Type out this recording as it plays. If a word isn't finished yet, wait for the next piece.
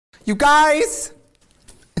You guys,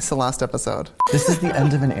 it's the last episode. This is the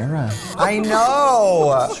end of an era. I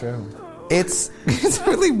know. It's true. It's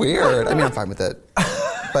really weird. I mean, I'm fine with it.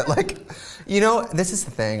 But like, you know, this is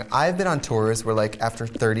the thing. I've been on tours where like after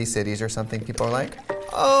 30 cities or something, people are like,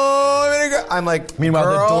 oh, I'm gonna go. I'm like, meanwhile,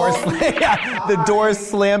 the door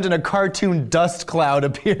slammed and a cartoon dust cloud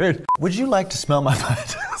appeared. Would you like to smell my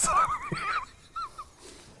butt?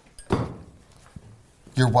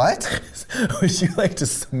 Your what? Would you like to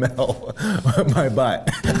smell my butt?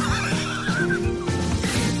 I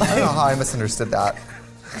don't know how I misunderstood that.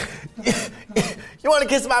 You want to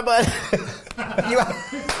kiss my butt?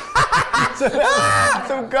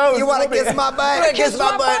 Some ghost. You want to kiss my butt? You want to kiss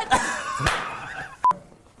my butt?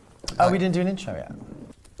 Oh, we didn't do an intro yet.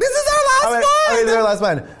 This is our last one. Okay, this is our last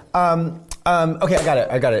one. Okay,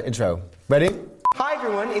 I got it. Intro. Ready? Hi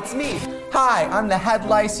everyone, it's me. Hi, I'm the head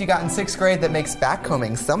lice you got in 6th grade that makes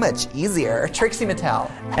backcombing so much easier, Trixie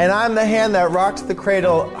Mattel. And I'm the hand that rocked the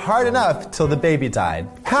cradle hard enough till the baby died,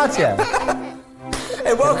 Katya.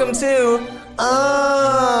 And welcome to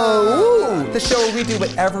the show where we do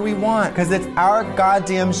whatever we want. Because it's our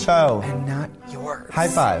goddamn show. And not yours. High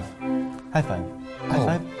five. High five. High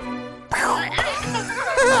five.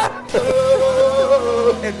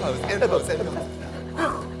 In post.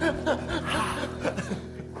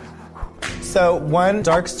 So one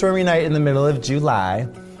dark, stormy night in the middle of July,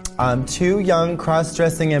 2 young,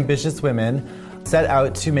 cross-dressing, ambitious women set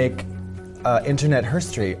out to make internet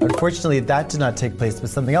history. Unfortunately, that did not take place, but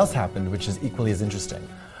something else happened, which is equally as interesting.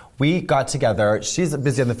 We got together. She's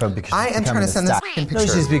busy on the phone because she's trying to send this picture. No,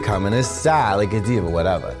 she's becoming a star, like a diva,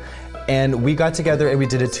 whatever. And we got together and we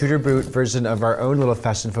did a Tudor Boot version of our own little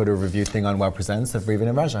fashion photo review thing on Wow Presents of Raven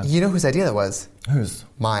and Raja. You know whose idea that was? Whose?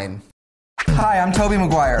 Mine. Hi, I'm Toby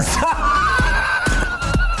Maguire.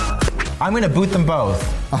 I'm gonna boot them both.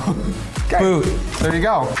 Okay. Boot. There you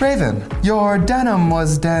go. Raven, your denim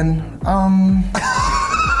was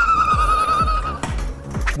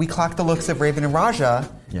We clocked the looks of Raven and Raja,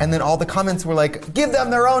 and then all the comments were like, give them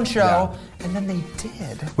their own show. Yeah. And then they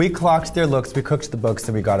did. We clocked their looks, we cooked the books,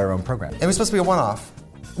 and we got our own program. It was supposed to be a one-off.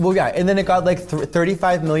 Well, yeah, and then it got like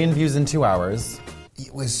 35 million views in 2 hours.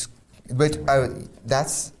 It was, but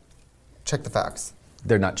check the facts.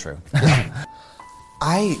 They're not true. Yeah.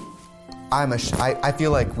 I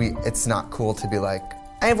feel like it's not cool to be like,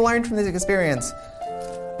 I have learned from this experience.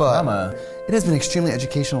 But Mama. It has been extremely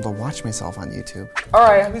educational to watch myself on YouTube. All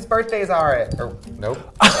right, whose birthdays are it? Nope.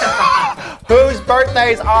 Whose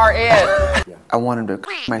birthdays are it? I want him to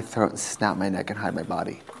my throat and snap my neck and hide my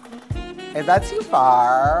body. Is that too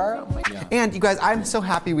far? Yeah. And you guys, I'm so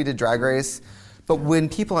happy we did Drag Race. But when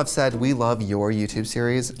people have said, we love your YouTube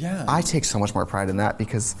series, I take so much more pride in that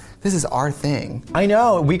because this is our thing. I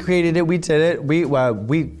know, we created it, we did it. We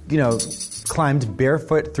climbed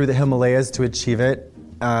barefoot through the Himalayas to achieve it.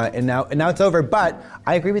 And now it's over, but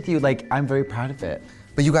I agree with you, like, I'm very proud of it.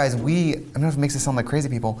 But you guys, I don't know if it makes us sound like crazy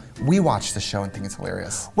people, we watch the show and think it's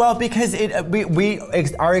hilarious. Well, because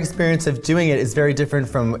our experience of doing it is very different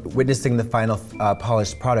from witnessing the final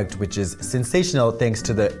polished product, which is sensational thanks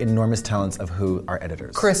to the enormous talents of our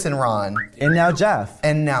editors. Chris and Ron. And now Jeff.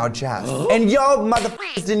 And y'all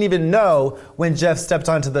motherfuckers didn't even know when Jeff stepped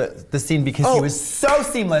onto the scene because he was so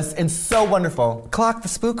seamless and so wonderful. Clock the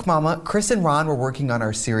spook, mama. Chris and Ron were working on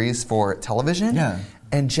our series for television. Yeah.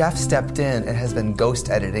 And Jeff stepped in and has been ghost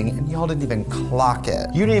editing, and y'all didn't even clock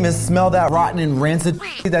it. You didn't even smell that rotten and rancid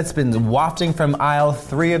that's been wafting from aisle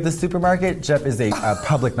 3 of the supermarket. Jeff is a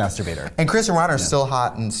public masturbator. And Chris and Ron are still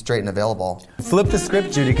hot and straight and available. Flip the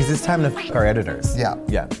script, Judy, because it's time to f our editors. Yeah.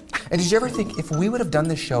 Yeah. And did you ever think if we would have done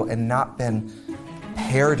this show and not been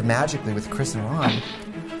paired magically with Chris and Ron?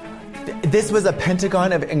 This was a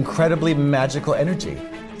pentagon of incredibly magical energy.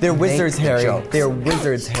 They're wizards, Harry. They're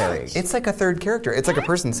wizards, Harry. It's like a third character. It's like a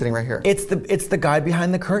person sitting right here. It's the guy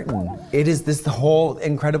behind the curtain. It is this whole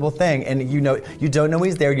incredible thing, and you don't know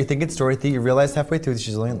he's there. You think it's Dorothy. You realize halfway through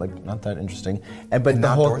she's only like not that interesting, but the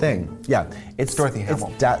whole Dorothy. thing, it's Dorothy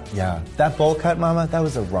Hamill. That bowl cut, Mama. That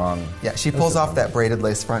was a wrong. Yeah, she pulls off that braided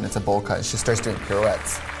lace front. It's a bowl cut. She starts doing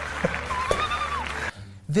pirouettes.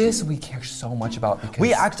 This we care so much about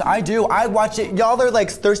because I do. I watch it. Y'all are like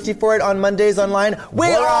thirsty for it on Mondays online.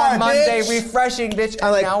 We're on Monday, bitch. refreshing, bitch.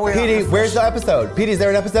 I'm like, Petey, where's the episode? Petey, is there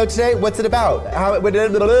an episode today? What's it about?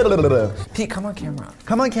 Pete, come on camera.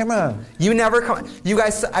 Come on camera. You never come. You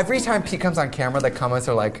guys, every time Pete comes on camera, the comments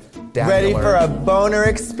are like, ready for a boner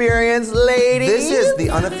experience, ladies? This is the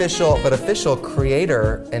unofficial but official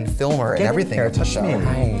creator and filmer and everything. Here, touch me.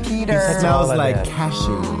 Hi. Peter. It smells like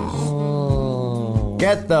cashews.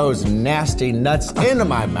 Get those nasty nuts into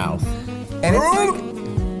my mouth. And it's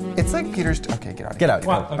like, It's like Peter's. Okay, get out of here. Get out.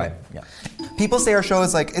 Wow, Go. okay. Bye. Yeah. People say our show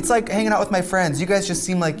is like, it's like hanging out with my friends. You guys just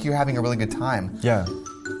seem like you're having a really good time. Yeah.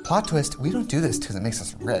 Plot twist, we don't do this because it makes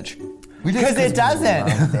us rich. We do Because this it doesn't.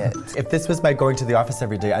 we love it. If this was my going to the office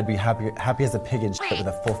every day, I'd be happy as a pig in shit with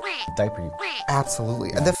a full diaper.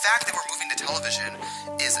 Absolutely. And the fact that we're moving to television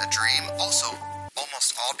is a dream. Also,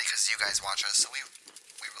 almost all because you guys watch us, so we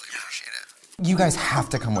really appreciate it. You guys have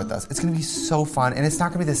to come with us. It's gonna be so fun, and it's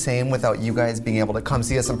not gonna be the same without you guys being able to come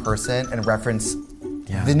see us in person and reference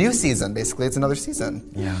the new season. Basically, it's another season.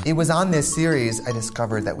 Yeah. It was on this series I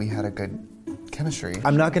discovered that we had a good chemistry.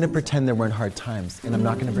 I'm not going to pretend there weren't hard times, and I'm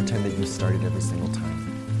not going to pretend that you started every single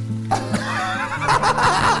time.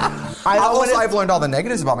 I've learned all the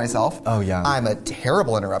negatives about myself. Oh, yeah. I'm a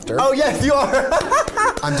terrible interrupter. Oh, yes, you are.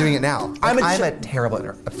 I'm doing it now. I'm a terrible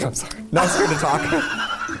interrupter. I'm sorry. Not scared to talk.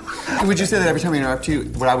 Would you say that every time I interrupt you,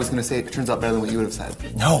 what I was going to say turns out better than what you would have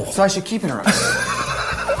said? No. So I should keep interrupting.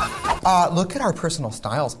 Look at our personal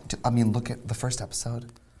styles. I mean, look at the first episode.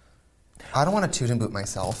 I don't want to toot and boot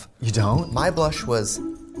myself. You don't? My blush was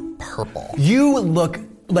purple. You look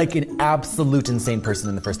like an absolute insane person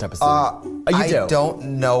in the first episode. I don't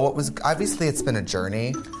know what was... Obviously, it's been a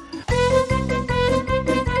journey.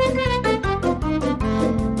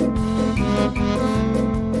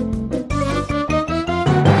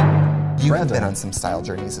 You have been on some style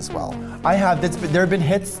journeys as well. I have. There have been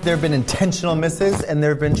hits, there have been intentional misses, and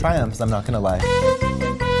there have been triumphs, I'm not going to lie.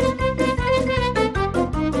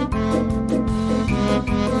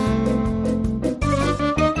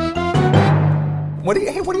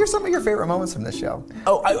 What are some of your favorite moments from this show?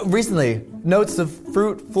 Oh, recently, notes of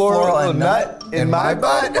fruit, floral and nut in my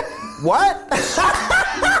butt. What?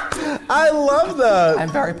 I love that. I'm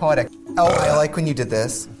very poetic. Oh, I like when you did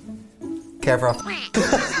this. Careful.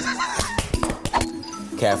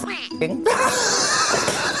 Careful.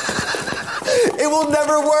 It will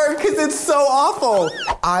never work because it's so awful.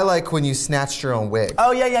 I like when you snatched your own wig.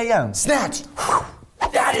 Oh, yeah. Snatch!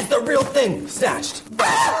 That is the real thing. Snatched.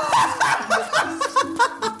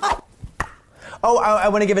 Oh, I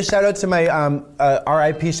want to give a shout out to my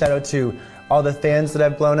RIP shout out to all the fans that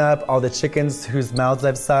I've blown up, all the chickens whose mouths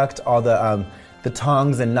I've sucked, all the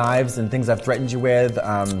tongs and knives and things I've threatened you with.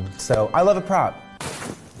 So I love a prop.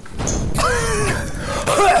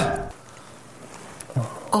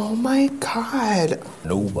 Oh my God.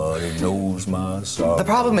 Nobody knows my song. The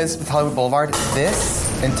problem is with Hollywood Boulevard,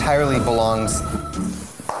 this entirely belongs.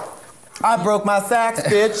 I broke my sax,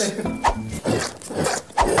 bitch.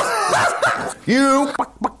 You.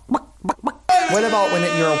 What about when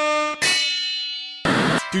you're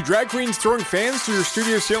Do drag queens throwing fans through your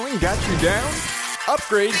studio ceiling got you down?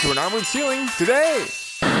 Upgrade to an armored ceiling today.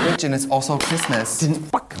 bitch and it's also Christmas? I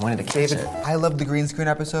wanted to catch David, it. I love the green screen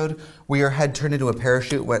episode where your head turned into a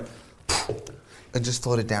parachute, went and just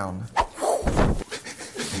floated down.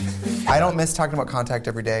 I don't miss talking about contact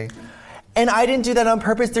every day. And I didn't do that on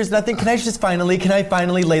purpose. There's nothing. Can I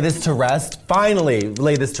finally lay this to rest? Finally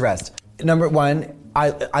lay this to rest. Number one,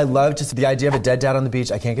 I love just the idea of a dead dad on the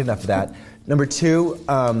beach. I can't get enough of that. Number two,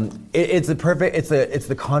 it's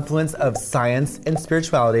the confluence of science and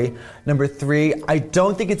spirituality. Number three, I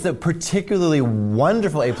don't think it's a particularly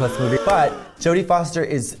wonderful A+ movie, but Jodie Foster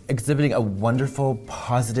is exhibiting a wonderful,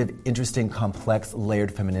 positive, interesting, complex,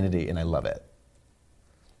 layered femininity, and I love it.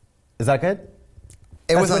 Is that good?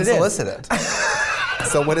 It was That's what it is. unsolicited.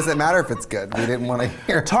 So what does it matter if it's good? We didn't want to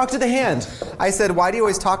hear. Talk to the hand. I said, why do you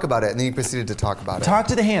always talk about it? And then you proceeded to talk about it. Talk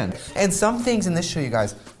to the hand. And some things in this show, you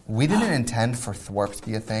guys, we didn't intend for thwarp to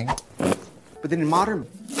be a thing. But then in modern...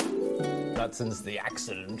 Not since the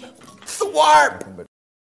accident. Thwarp!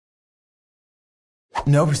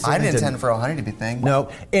 No, I didn't intend for a honey to be a thing. No,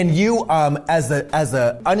 and you, as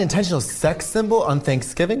a unintentional sex symbol on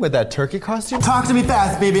Thanksgiving with that turkey costume. Talk to me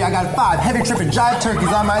fast, baby. I got 5 heavy tripping jive turkeys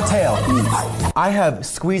on my tail. I have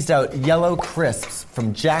squeezed out yellow crisps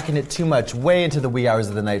from jacking it too much way into the wee hours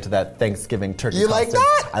of the night to that Thanksgiving turkey You costume. like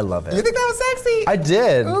that? I love it. You think that was sexy? I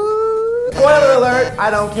did. Ooh. Spoiler alert! I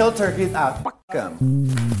don't kill turkeys. I fuck them.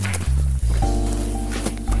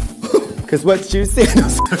 Cause what you see.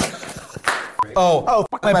 Oh,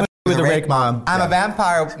 Fuck my pussy with a rake, mom. I'm a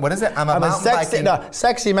vampire. What is it? I'm a mountain biking.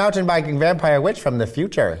 Sexy mountain biking vampire witch from the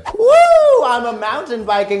future. Woo! I'm a mountain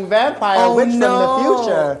biking vampire witch from the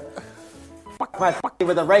future. Fuck my pussy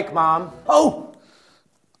with a rake, mom. Oh!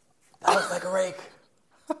 That looks like a rake.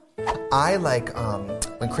 I like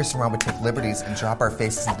when Chris and Rob would take liberties and drop our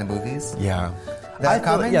faces into movies. Yeah. They're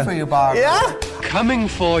coming for you, Barbara. Yeah? Coming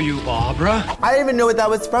for you, Barbara. I didn't even know what that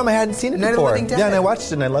was from. I hadn't seen it Night of the before. Living Dead. Yeah, and I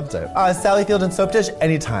watched it and I loved it. Sally Field and Soap Dish,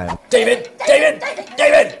 anytime. David!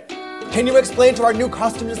 Can you explain to our new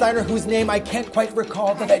costume designer, whose name I can't quite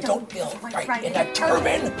recall, that I don't feel right in a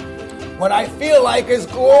turban? What I feel like is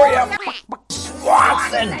Gloria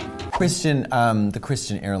Watson. Christian, the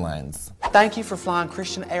Christian Airlines. Thank you for flying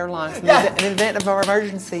Christian Airlines. In the event of our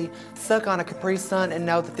emergency, suck on a Capri Sun and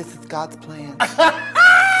know that this is God's plan.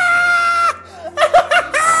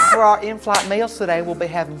 For our in-flight meals today, we'll be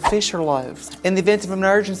having Fisher loaves. In the event of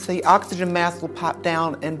emergency, oxygen masks will pop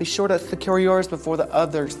down, and be sure to secure yours before the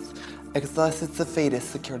others. Unless it's a fetus,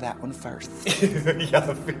 secure that one first. Yeah,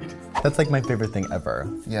 the fetus. That's like my favorite thing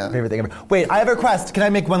ever. Yeah. Favorite thing ever. Wait, I have a request. Can I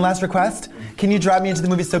make one last request? Can you drive me into the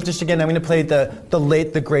movie Soap Dish again? I'm going to play the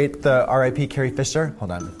late, the great, the R.I.P. Carrie Fisher.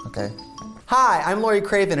 Hold on. Okay. Hi, I'm Lori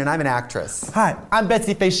Craven, and I'm an actress. Hi, I'm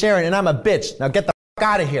Betsy Faye Sharon, and I'm a bitch. Now get the f***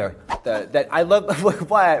 out of here. That I love.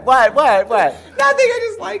 What? Nothing, I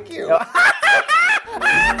just like you.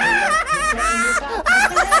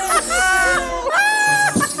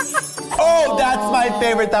 Oh, that's my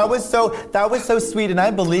favorite. That was so sweet, and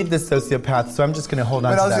I believe this sociopath, so I'm just gonna hold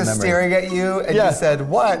on to that memory. But I was just staring at you, and you said,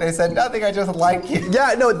 what? And I said, nothing, I just like you.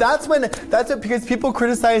 Yeah, no, that's because people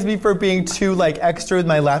criticize me for being too, like, extra with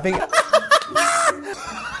my laughing.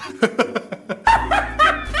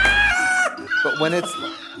 But when it's...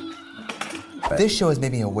 This show has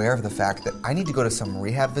made me aware of the fact that I need to go to some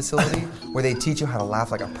rehab facility where they teach you how to laugh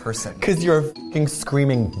like a person. Because you're a fucking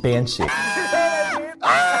screaming banshee.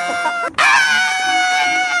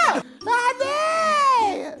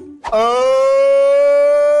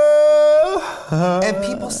 And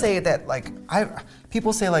people say that, like,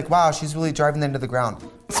 wow, she's really driving them to the ground.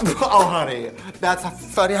 Oh, honey, that's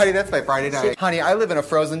funny, honey, that's my Friday night. Honey, I live in a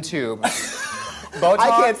frozen tube. Botox?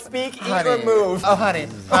 I can't speak, eat, or move. Oh, honey.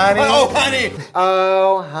 Honey. Oh, honey.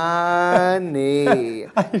 Oh, honey.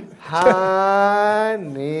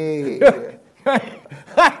 Honey.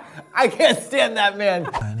 I can't stand that man.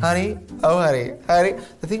 Honey. Oh, honey. Honey.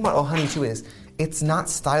 The thing about oh, honey, too, is it's not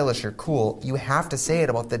stylish or cool. You have to say it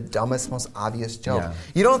about the dumbest, most obvious joke. Yeah.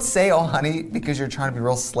 You don't say oh, honey because you're trying to be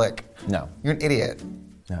real slick. No. You're an idiot.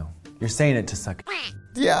 No. You're saying it to suck.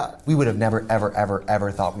 Yeah. We would have never, ever, ever,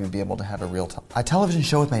 ever thought we would be able to have a television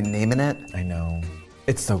show with my name in it. I know.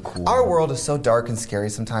 It's so cool. Our world is so dark and scary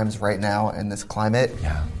sometimes right now in this climate.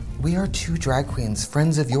 Yeah. We are two drag queens,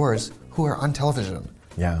 friends of yours, who are on television.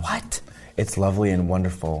 Yeah. What? It's lovely and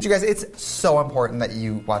wonderful. You guys, it's so important that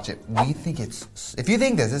you watch it. We think if you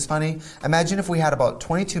think this is funny, imagine if we had about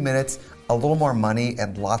 22 minutes, a little more money,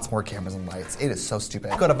 and lots more cameras and lights. It is so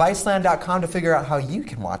stupid. Go to Viceland.com to figure out how you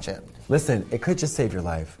can watch it. Listen, it could just save your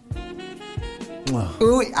life.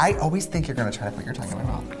 Ooh, I always think you're gonna try to put your tongue in my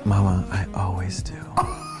mouth. Mama, I always do.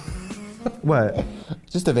 What?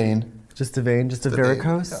 Just a vein. Just a vein? Just a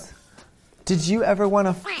varicose? Yeah. Did you ever want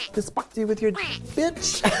to this puppy with your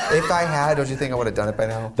bitch? If I had, don't you think I would have done it by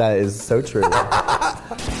now? That is so true.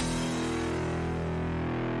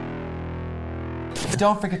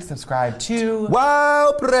 Don't forget to subscribe to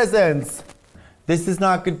Wow Presents. This is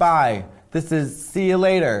not goodbye. This is see you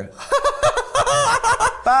later.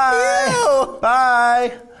 Bye. Ew.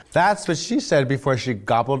 Bye. That's what she said before she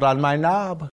gobbled on my knob.